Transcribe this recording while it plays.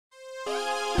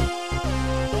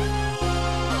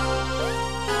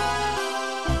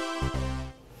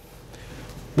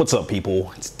What's up,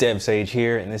 people? It's DevSage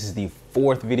here, and this is the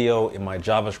fourth video in my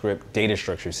JavaScript data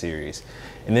structure series.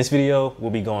 In this video,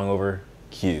 we'll be going over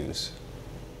queues.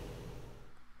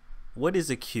 What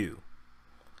is a queue?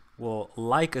 Well,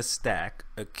 like a stack,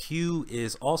 a queue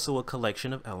is also a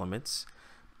collection of elements,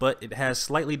 but it has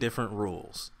slightly different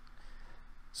rules.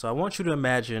 So I want you to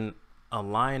imagine a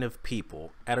line of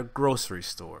people at a grocery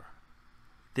store.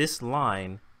 This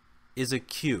line is a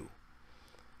queue.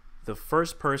 The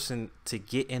first person to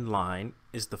get in line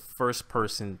is the first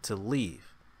person to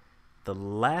leave. The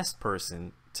last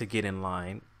person to get in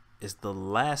line is the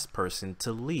last person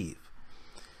to leave.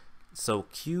 So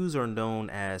queues are known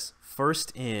as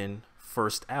first in,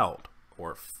 first out,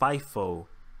 or FIFO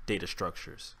data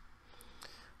structures.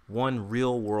 One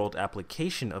real-world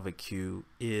application of a queue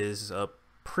is a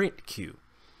print queue.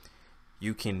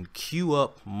 You can queue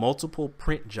up multiple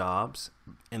print jobs,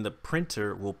 and the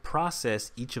printer will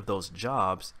process each of those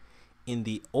jobs in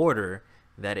the order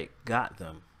that it got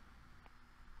them.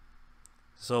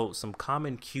 So some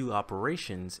common queue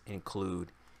operations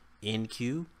include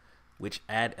Enqueue, which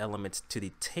add elements to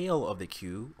the tail of the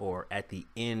queue or at the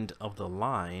end of the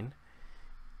line.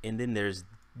 And then there's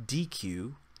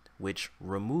DQ, which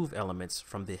remove elements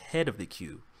from the head of the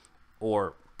queue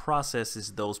or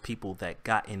processes those people that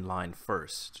got in line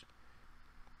first.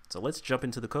 So let's jump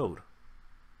into the code.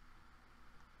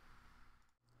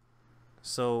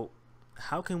 So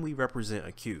how can we represent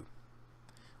a queue?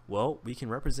 Well, we can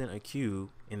represent a queue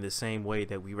in the same way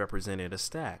that we represented a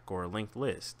stack or a linked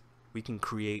list. We can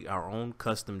create our own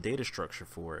custom data structure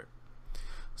for it.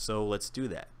 So let's do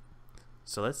that.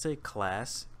 So let's say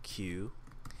class queue,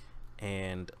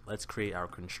 and let's create our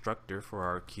constructor for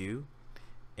our queue.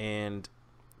 And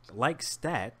like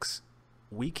stacks,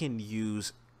 we can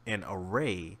use an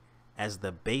array as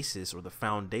the basis or the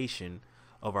foundation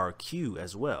of our queue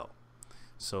as well.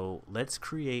 So let's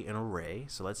create an array.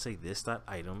 So let's say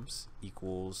this.items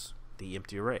equals the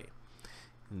empty array.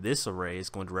 And this array is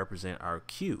going to represent our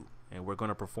queue, and we're going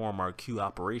to perform our queue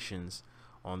operations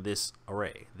on this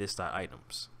array,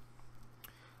 this.items.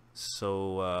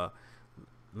 So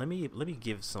let me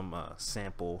give some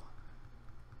sample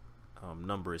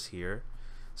numbers here.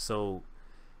 So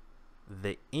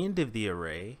the end of the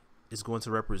array is going to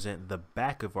represent the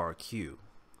back of our queue.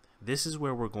 This is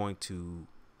where we're going to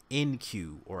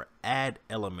enqueue or add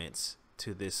elements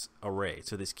to this array,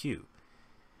 to this queue.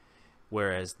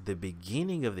 Whereas the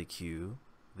beginning of the queue,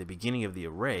 the beginning of the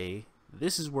array,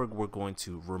 this is where we're going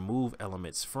to remove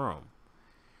elements from.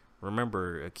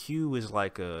 Remember, a queue is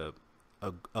like a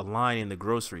line in the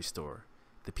grocery store.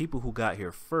 The people who got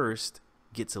here first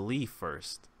get to leave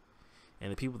first,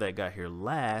 and the people that got here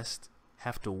last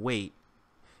have to wait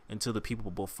until the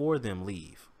people before them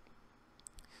leave.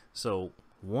 So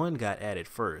one got added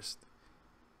first,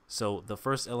 so the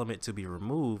first element to be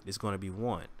removed is going to be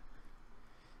 1,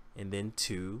 and then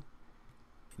 2,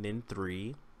 and then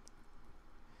 3.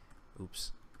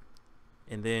 Oops.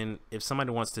 And then if somebody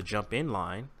wants to jump in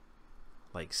line,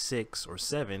 like 6 or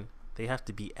 7, they have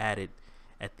to be added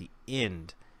at the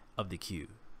end of the queue.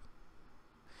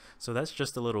 So that's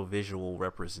just a little visual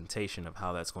representation of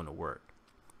how that's going to work.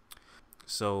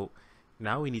 So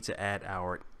now we need to add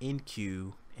our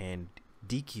Enqueue and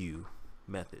Dq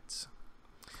methods.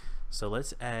 So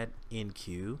let's add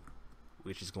Enqueue,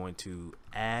 which is going to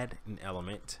add an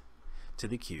element to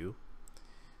the queue.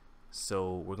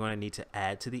 So we're going to need to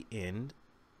add to the end.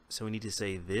 So we need to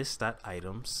say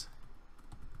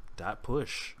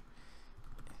this.items.push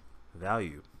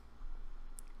value,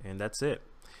 and that's it.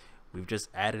 We've just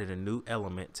added a new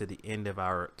element to the end of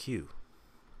our queue.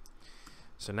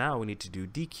 So now we need to do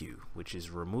DQ, which is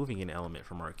removing an element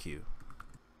from our queue.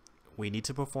 We need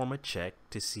to perform a check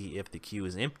to see if the queue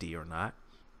is empty or not,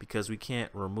 because we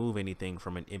can't remove anything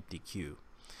from an empty queue.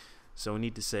 So we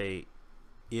need to say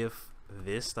if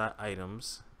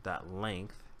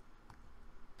this.items.length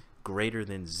greater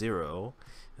than 0,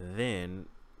 then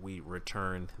we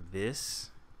return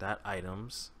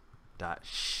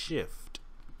this.items.shift.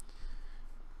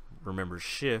 Remember,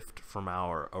 shift from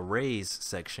our arrays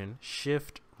section,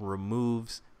 shift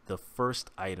removes the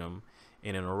first item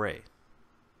in an array.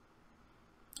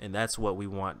 And that's what we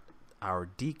want our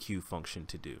DQ function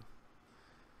to do.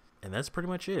 And that's pretty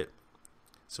much it.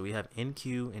 So we have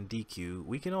Enqueue and DQ.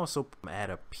 We can also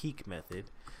add a peek method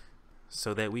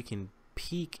so that we can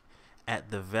peek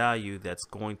at the value that's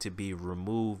going to be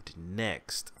removed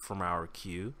next from our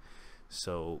queue.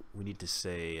 So we need to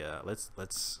say, let's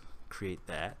create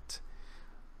that.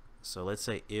 So let's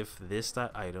say if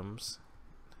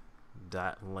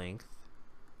this.items.length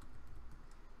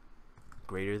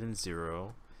greater than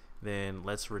 0, then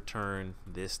let's return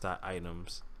this dot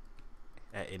items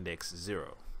at index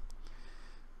 0.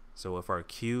 So if our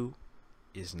queue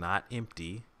is not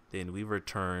empty, then we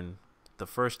return the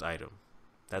first item.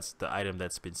 That's the item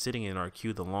that's been sitting in our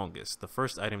queue the longest, the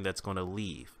first item that's going to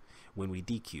leave when we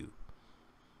dequeue.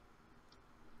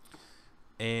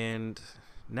 And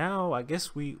now I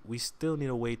guess we still need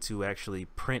a way to actually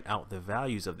print out the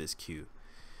values of this queue.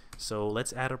 So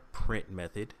let's add a print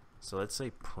method. So let's say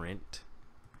print,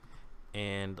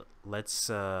 and let's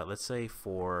say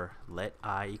for let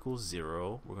I equals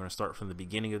 0, we're going to start from the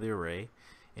beginning of the array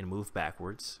and move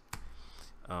backwards.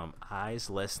 I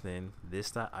is less than this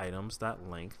dot items dot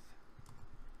length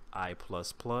I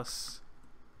plus plus,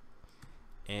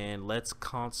 and let's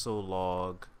console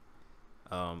log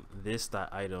this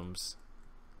dot items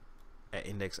at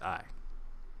index I,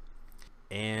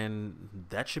 and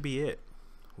that should be it.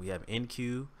 We have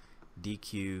enqueue,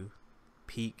 dq,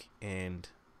 peek, and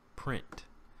print.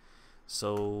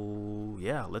 So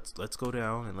yeah, let's go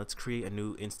down and let's create a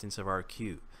new instance of our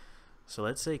queue. So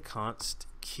let's say const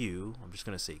queue, I'm just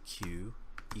going to say queue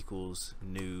equals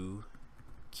new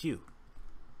queue.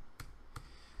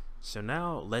 So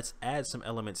now let's add some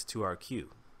elements to our queue.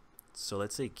 So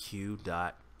let's say queue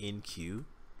dot enqueue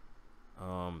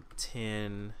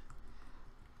 10,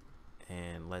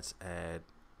 and let's add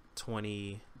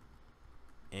 20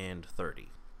 and 30.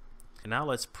 And now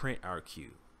let's print our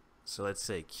queue. So let's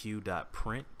say queue dot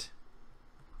print,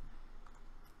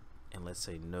 and let's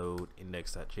say node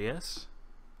index.js.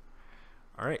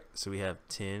 All right, so we have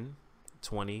 10,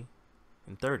 20,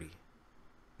 and 30.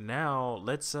 Now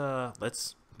let's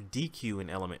dequeue an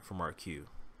element from our queue.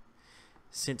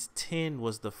 Since 10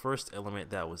 was the first element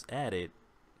that was added,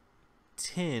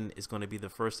 10 is going to be the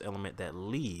first element that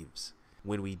leaves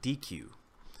when we dequeue.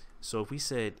 So if we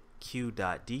said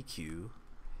queue.dequeue,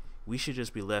 we should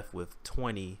just be left with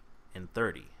 20 and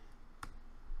 30.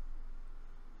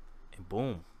 And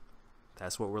boom,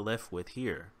 that's what we're left with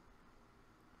here.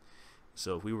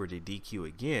 So if we were to dequeue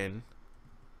again,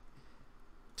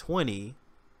 20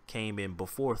 came in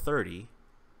before 30,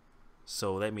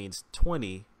 so that means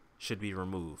 20 should be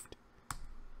removed.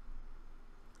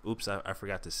 Oops, I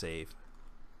forgot to save.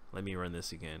 Let me run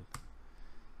this again.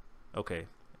 Okay,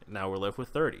 now we're left with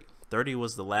 30. 30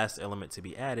 was the last element to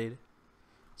be added,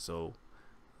 so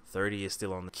 30 is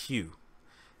still on the queue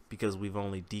because we've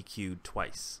only dequeued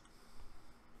twice.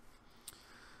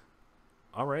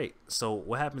 Alright, so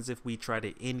what happens if we try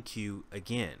to enqueue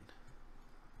again?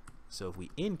 So if we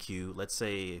enqueue, let's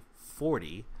say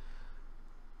 40,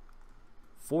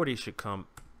 40 should come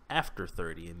after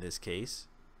 30 in this case,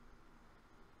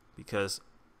 because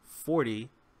 40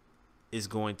 is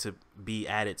going to be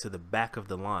added to the back of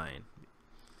the line.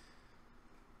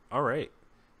 Alright,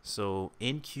 so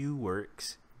enqueue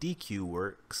works, dequeue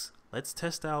works. Let's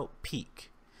test out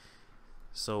peek.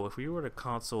 So if we were to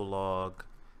console log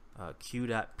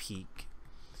queue.peek,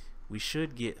 we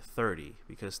should get 30,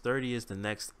 because 30 is the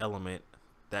next element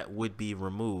that would be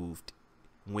removed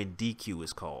when dequeue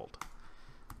is called.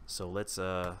 So let's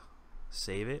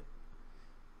save it,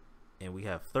 and we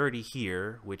have 30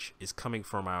 here, which is coming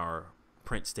from our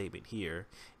print statement here,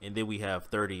 and then we have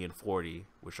 30 and 40,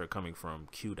 which are coming from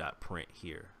queue.print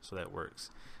here. So that works.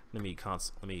 Let me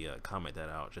comment that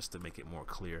out just to make it more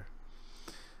clear.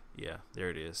 Yeah, there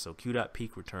it is. So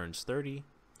queue.peek returns 30,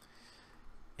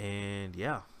 and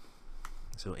yeah,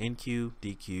 so enqueue,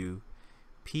 dequeue,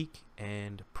 peek,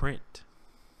 and print.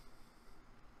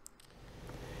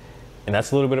 And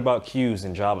that's a little bit about queues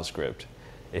in JavaScript.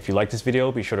 If you like this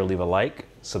video, be sure to leave a like,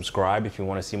 subscribe if you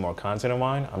want to see more content of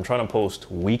mine. I'm trying to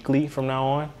post weekly from now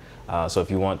on. So if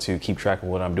you want to keep track of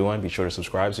what I'm doing, be sure to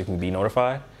subscribe so you can be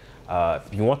notified.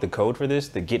 If you want the code for this,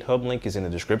 the GitHub link is in the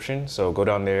description. So go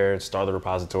down there, start the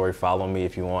repository, follow me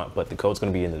if you want, but the code's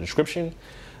going to be in the description.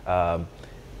 But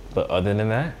other than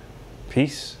that,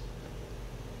 peace.